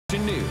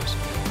News,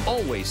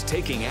 always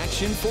taking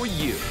action for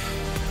you.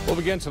 We'll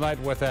begin tonight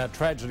with that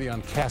tragedy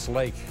on Cass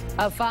Lake.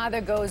 A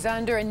father goes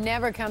under and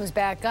never comes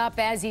back up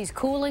as he's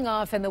cooling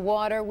off in the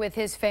water with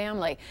his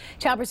family.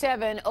 Chopper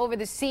 7 over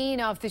the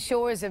scene off the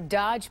shores of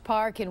Dodge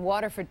Park in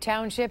Waterford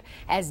Township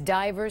as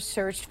divers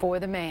searched for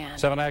the man.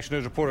 7 Action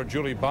News reporter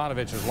Julie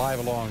Bonovich is live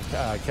along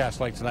Cass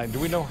Lake tonight. Do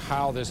we know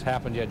how this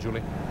happened yet,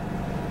 Julie?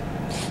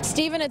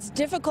 Stephen, it's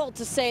difficult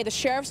to say. The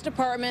Sheriff's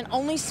Department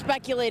only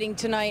speculating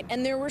tonight,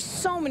 and there were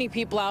so many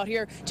people out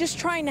here just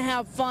trying to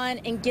have fun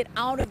and get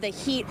out of the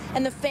heat,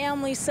 and the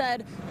family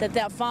said that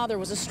that father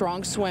was a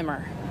strong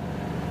swimmer.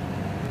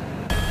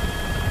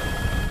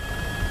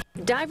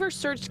 Divers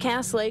searched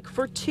Cass Lake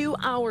for 2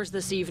 hours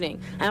this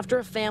evening after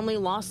a family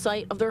lost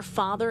sight of their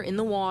father in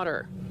the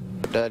water.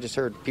 I just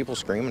heard people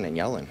screaming and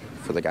yelling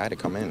for the guy to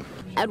come in.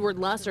 Edward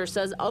Lesser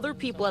says other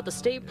people at the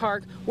state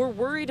park were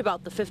worried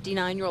about the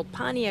 59-year-old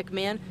Pontiac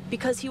man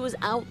because he was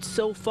out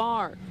so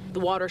far. The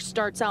water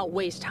starts out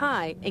waist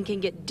high and can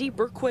get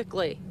deeper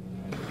quickly.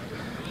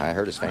 I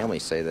heard his family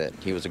say that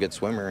he was a good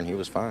swimmer and he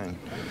was fine.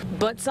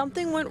 But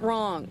something went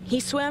wrong. He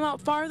swam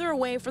out farther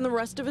away from the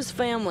rest of his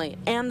family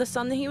and the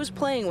son that he was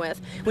playing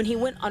with when he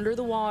went under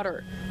the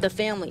water. The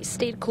family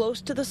stayed close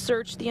to the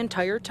search the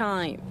entire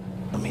time.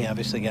 He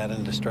obviously got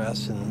in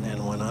distress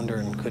and went under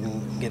and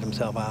couldn't get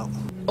himself out.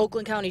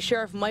 Oakland County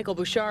Sheriff Michael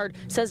Bouchard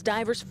says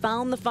divers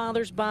found the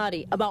father's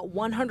body about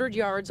 100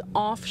 yards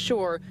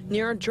offshore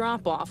near a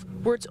drop-off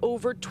where it's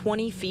over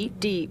 20 feet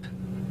deep.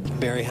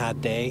 Very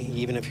hot day.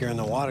 Even if you're in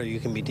the water, you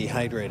can be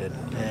dehydrated.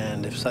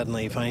 And if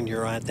suddenly you find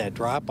you're at that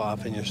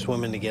drop-off and you're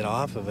swimming to get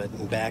off of it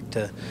and back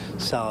to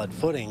solid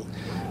footing,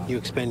 you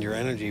expend your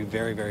energy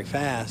very, very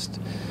fast.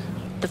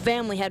 The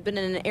family had been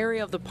in an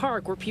area of the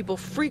park where people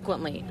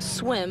frequently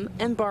swim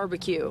and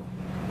barbecue.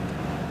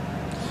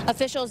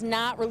 Officials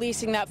not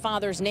releasing that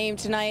father's name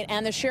tonight,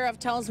 and the sheriff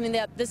tells me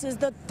that this is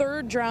the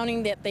third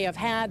drowning that they have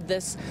had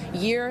this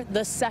year,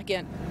 the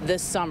second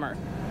this summer.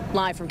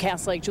 Live from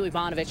Cass Lake, Julie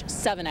Bonovich,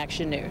 7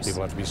 Action News.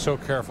 People have to be so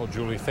careful,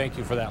 Julie. Thank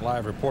you for that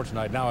live report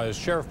tonight. Now, as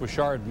Sheriff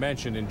Bouchard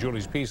mentioned in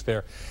Julie's piece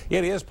there,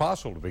 it is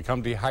possible to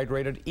become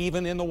dehydrated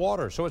even in the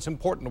water, so it's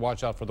important to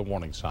watch out for the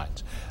warning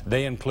signs.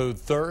 They include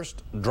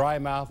thirst, dry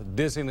mouth,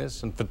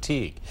 dizziness, and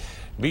fatigue.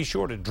 Be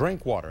sure to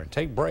drink water and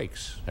take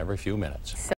breaks every few minutes.